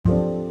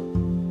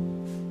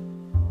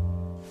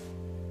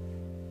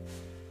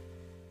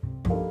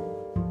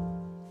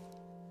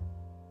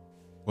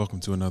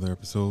Welcome to another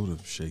episode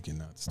of Shaken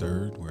Not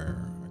Stirred,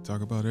 where I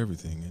talk about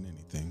everything and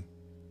anything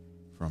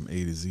from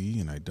A to Z,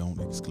 and I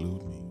don't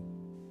exclude me.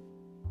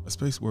 A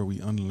space where we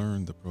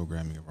unlearn the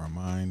programming of our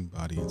mind,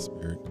 body, and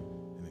spirit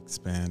and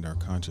expand our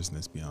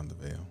consciousness beyond the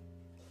veil.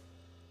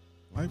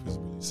 Life is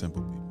really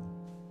simple, people.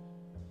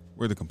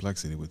 We're the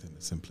complexity within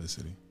the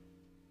simplicity.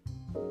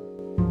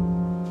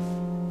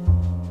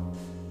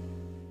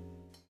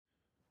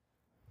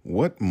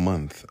 What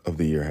month of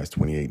the year has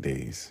 28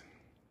 days?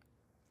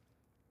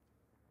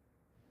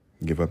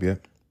 Give up yet?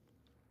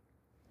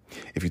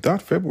 If you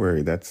thought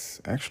February,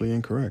 that's actually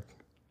incorrect.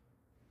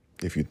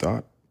 If you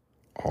thought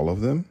all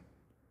of them,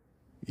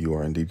 you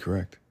are indeed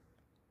correct.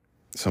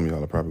 Some of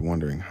y'all are probably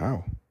wondering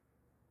how.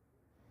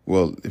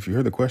 Well, if you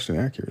heard the question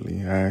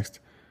accurately, I asked,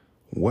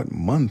 what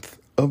month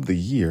of the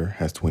year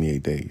has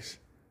 28 days?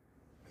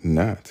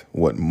 Not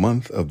what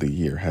month of the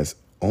year has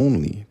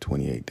only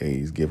 28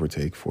 days, give or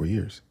take 4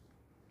 years.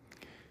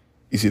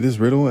 You see, this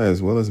riddle,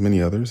 as well as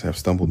many others, have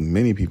stumbled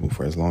many people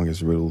for as long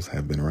as riddles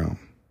have been around.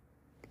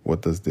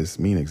 What does this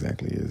mean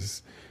exactly?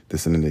 Is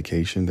this an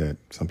indication that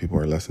some people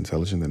are less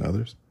intelligent than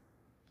others?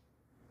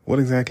 What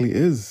exactly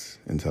is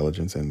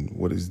intelligence, and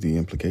what is the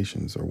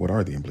implications, or what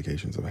are the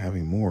implications of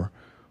having more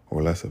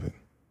or less of it?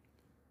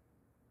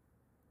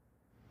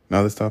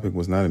 Now, this topic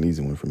was not an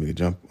easy one for me to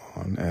jump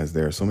on, as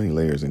there are so many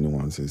layers and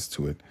nuances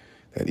to it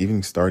that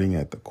even starting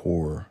at the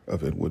core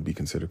of it would be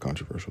considered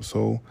controversial.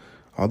 So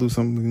I'll do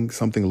something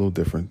a little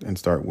different and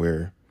start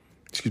with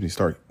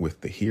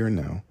the here and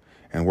now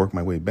and work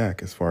my way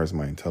back as far as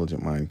my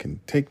intelligent mind can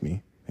take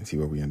me and see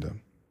where we end up.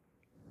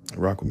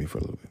 Rock with me for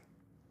a little bit.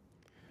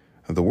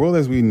 The world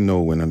as we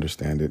know and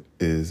understand it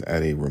is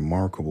at a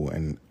remarkable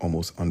and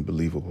almost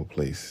unbelievable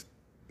place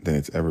than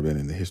it's ever been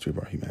in the history of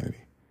our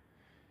humanity.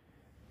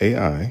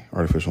 AI,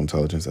 artificial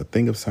intelligence, a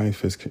thing of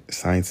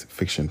science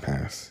fiction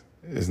past,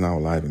 is now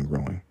alive and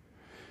growing.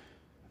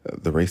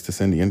 The race to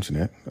send the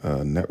internet,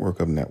 a network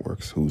of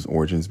networks whose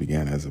origins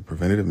began as a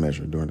preventative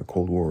measure during the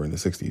Cold War in the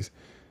 60s,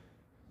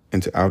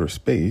 into outer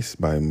space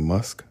by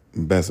Musk,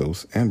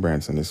 Bezos, and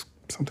Branson is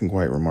something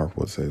quite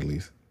remarkable, to say the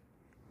least.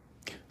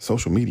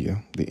 Social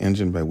media, the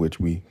engine by which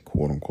we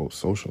quote-unquote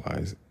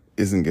socialize,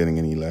 isn't getting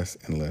any less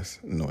and less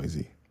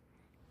noisy.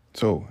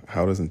 So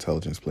how does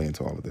intelligence play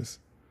into all of this?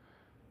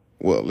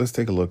 Well, let's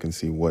take a look and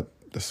see what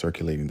the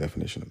circulating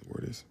definition of the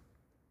word is.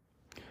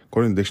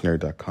 According to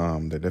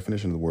dictionary.com, the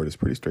definition of the word is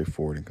pretty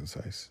straightforward and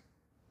concise.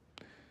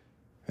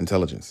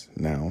 Intelligence,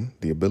 noun,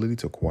 the ability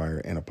to acquire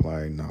and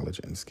apply knowledge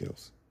and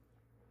skills.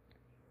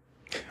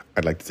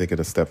 I'd like to take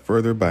it a step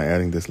further by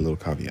adding this little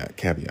caveat.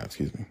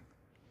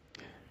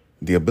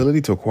 The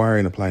ability to acquire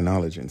and apply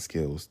knowledge and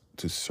skills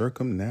to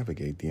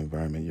circumnavigate the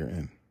environment you're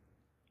in.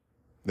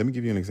 Let me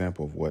give you an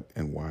example of what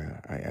and why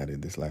I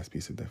added this last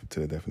piece to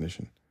the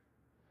definition.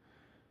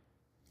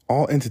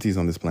 All entities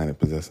on this planet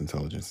possess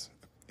intelligence,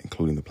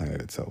 including the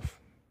planet itself.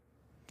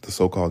 The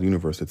so-called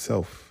universe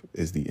itself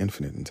is the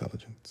infinite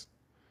intelligence.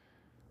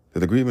 The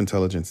degree of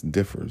intelligence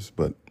differs,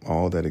 but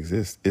all that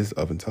exists is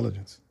of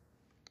intelligence.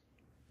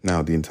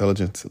 Now, the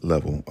intelligence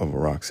level of a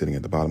rock sitting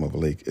at the bottom of a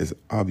lake is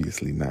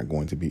obviously not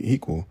going to be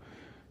equal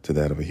to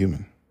that of a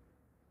human.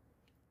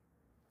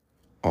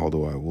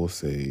 Although I will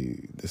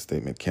say this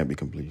statement can't be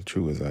completely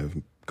true, as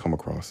I've come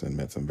across and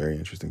met some very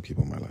interesting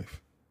people in my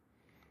life.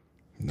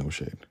 No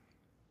shade.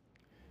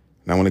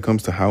 Now, when it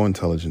comes to how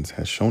intelligence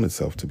has shown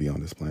itself to be on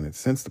this planet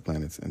since the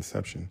planet's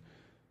inception,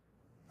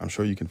 I'm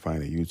sure you can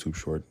find a YouTube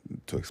short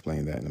to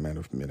explain that in a matter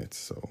of minutes,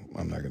 so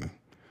I'm not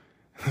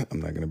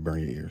gonna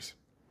burn your ears.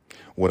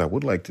 What I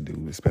would like to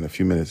do is spend a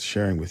few minutes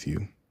sharing with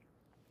you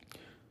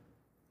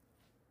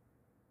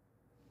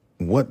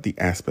what the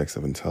aspects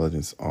of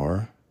intelligence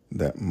are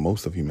that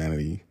most of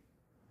humanity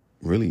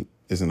really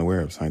isn't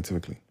aware of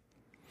scientifically.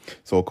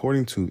 So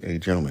according to a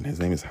gentleman, his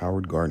name is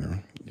Howard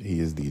Gardner. He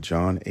is the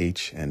John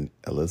H. and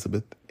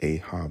Elizabeth A.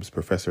 Hobbs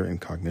Professor in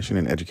Cognition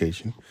and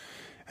Education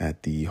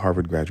at the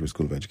Harvard Graduate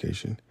School of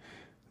Education.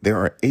 There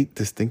are 8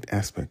 distinct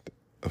aspects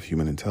of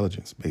human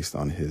intelligence based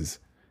on his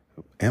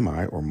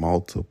MI, or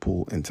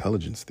multiple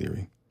intelligence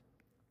theory.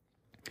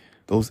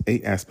 Those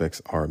 8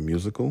 aspects are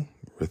musical,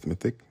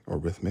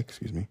 rhythmic,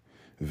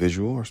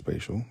 visual or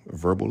spatial,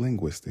 verbal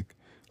linguistic,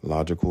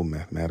 logical,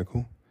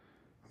 mathematical,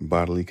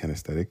 bodily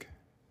kinesthetic,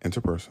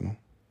 interpersonal,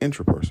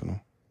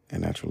 intrapersonal,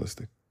 and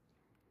naturalistic.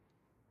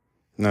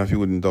 Now, if you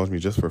would indulge me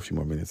just for a few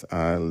more minutes,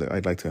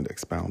 I'd like to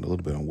expound a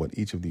little bit on what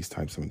each of these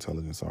types of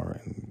intelligence are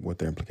and what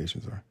their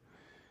implications are.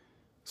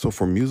 So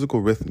for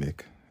musical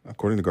rhythmic,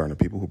 according to Gardner,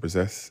 people who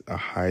possess a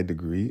high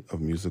degree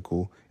of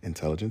musical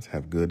intelligence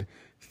have good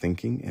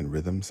thinking in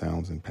rhythm,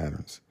 sounds, and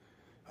patterns.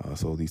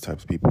 So these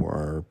types of people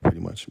are pretty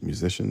much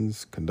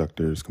musicians,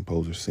 conductors,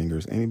 composers,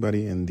 singers,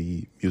 anybody in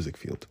the music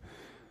field.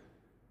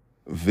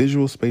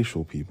 Visual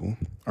spatial people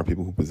are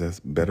people who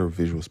possess better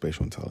visual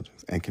spatial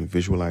intelligence and can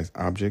visualize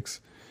objects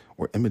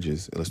or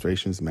images,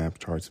 illustrations, maps,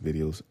 charts,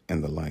 videos,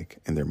 and the like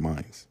in their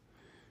minds.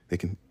 They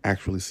can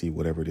actually see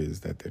whatever it is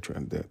that they're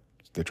trying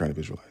to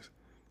visualize.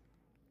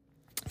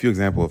 A few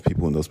examples of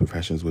people in those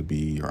professions would be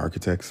your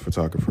architects,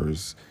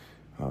 photographers,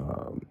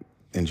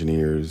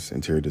 engineers,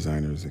 interior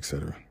designers,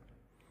 etc.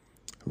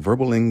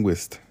 Verbal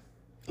linguistic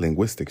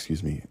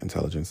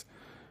intelligence.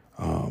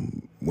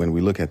 When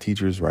we look at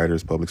teachers,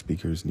 writers, public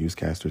speakers,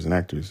 newscasters, and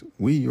actors,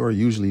 we are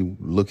usually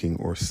looking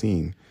or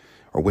seeing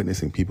or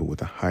witnessing people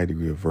with a high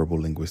degree of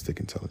verbal linguistic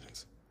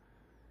intelligence.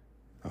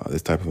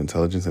 This type of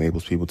intelligence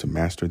enables people to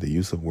master the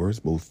use of words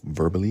both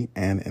verbally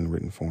and in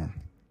written form.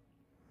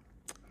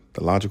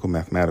 The logical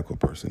mathematical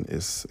person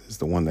is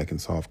the one that can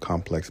solve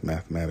complex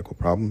mathematical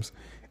problems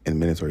in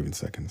minutes or even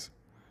seconds.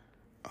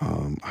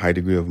 High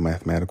degree of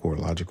mathematical or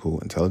logical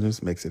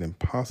intelligence makes it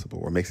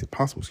possible,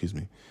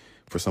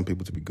 for some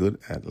people to be good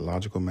at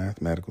logical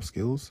mathematical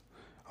skills,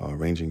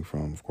 ranging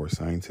from, of course,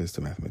 scientists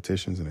to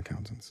mathematicians and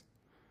accountants.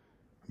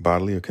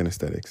 Bodily or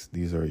kinesthetics,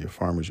 these are your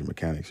farmers, your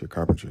mechanics, your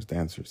carpenters,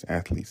 dancers,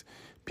 athletes,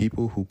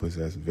 people who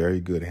possess very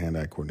good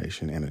hand-eye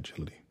coordination and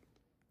agility.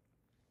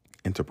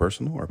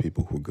 Interpersonal are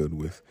people who are good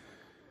with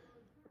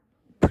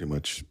pretty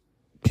much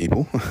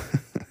people.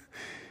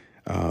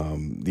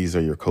 These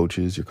are your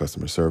coaches, your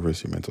customer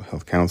service, your mental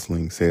health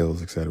counseling,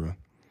 sales, etc.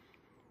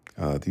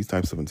 These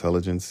types of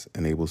intelligence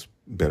enables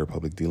better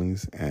public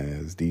dealings,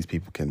 as these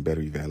people can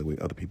better evaluate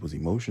other people's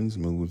emotions,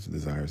 moods,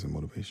 desires, and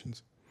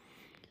motivations.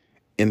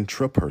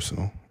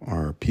 Intrapersonal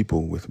are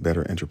people with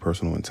better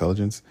interpersonal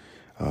intelligence.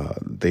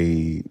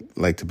 They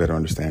like to better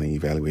understand and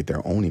evaluate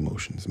their own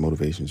emotions,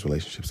 motivations,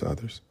 relationships to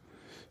others.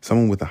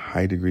 Someone with a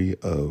high degree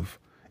of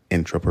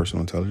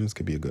intrapersonal intelligence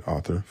could be a good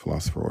author,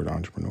 philosopher, or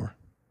entrepreneur.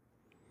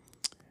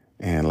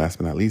 And last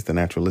but not least, the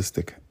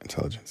naturalistic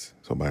intelligence.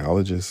 So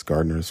biologists,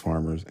 gardeners,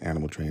 farmers,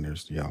 animal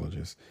trainers,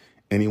 geologists,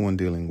 anyone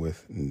dealing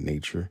with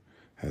nature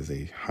has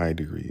a high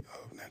degree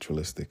of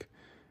naturalistic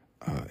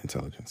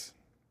intelligence.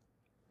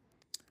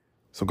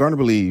 So Gardner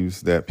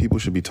believes that people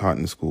should be taught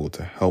in school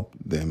to help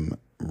them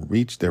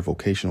reach their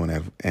vocational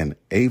and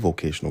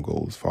avocational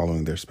goals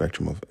following their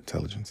spectrum of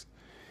intelligence.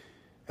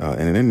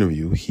 In an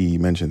interview, he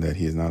mentioned that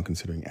he is now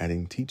considering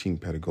adding teaching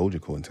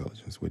pedagogical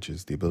intelligence, which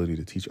is the ability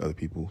to teach other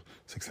people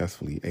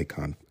successfully a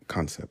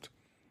concept.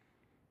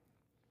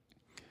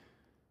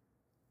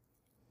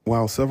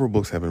 While several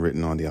books have been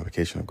written on the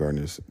application of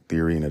Gardner's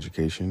theory in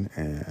education,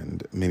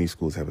 and many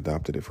schools have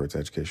adopted it for its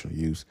educational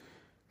use,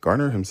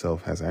 Gardner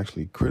himself has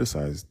actually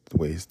criticized the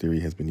way his theory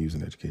has been used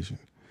in education.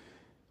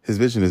 His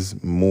vision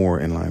is more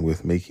in line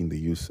with making the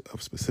use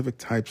of specific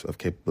types of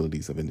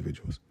capabilities of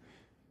individuals.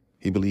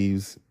 He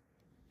believes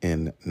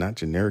in not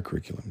generic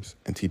curriculums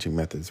and teaching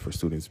methods for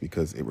students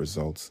because it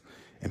results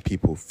in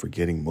people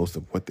forgetting most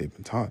of what they've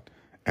been taught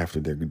after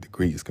their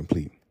degree is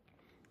complete.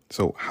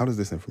 So how does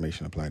this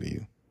information apply to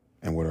you,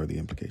 and what are the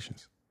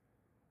implications?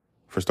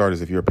 For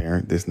starters, if you're a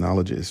parent, this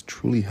knowledge is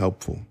truly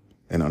helpful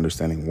in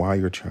understanding why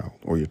your child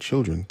or your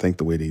children think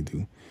the way they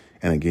do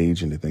and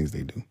engage in the things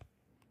they do.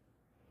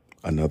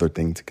 Another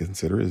thing to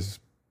consider is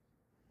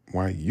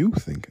why you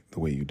think the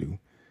way you do,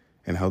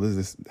 and how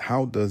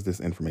does this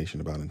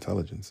information about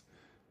intelligence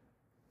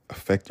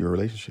affect your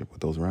relationship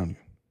with those around you?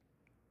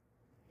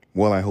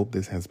 Well, I hope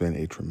this has been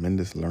a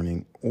tremendous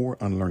learning or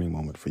unlearning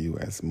moment for you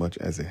as much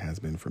as it has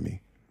been for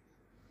me.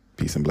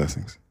 Peace and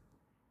blessings.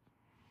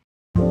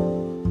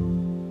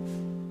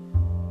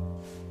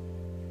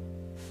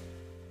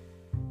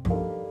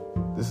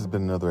 This has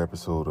been another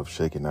episode of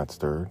Shaken Not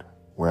Stirred,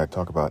 where I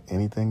talk about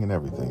anything and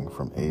everything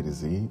from A to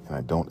Z, and I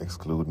don't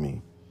exclude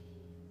me.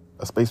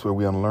 A space where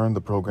we unlearn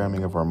the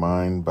programming of our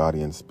mind,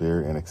 body, and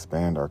spirit and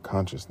expand our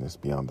consciousness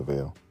beyond the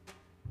veil.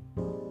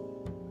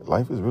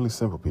 Life is really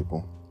simple,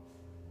 people.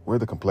 We're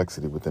the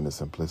complexity within the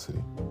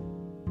simplicity.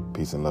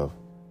 Peace and love.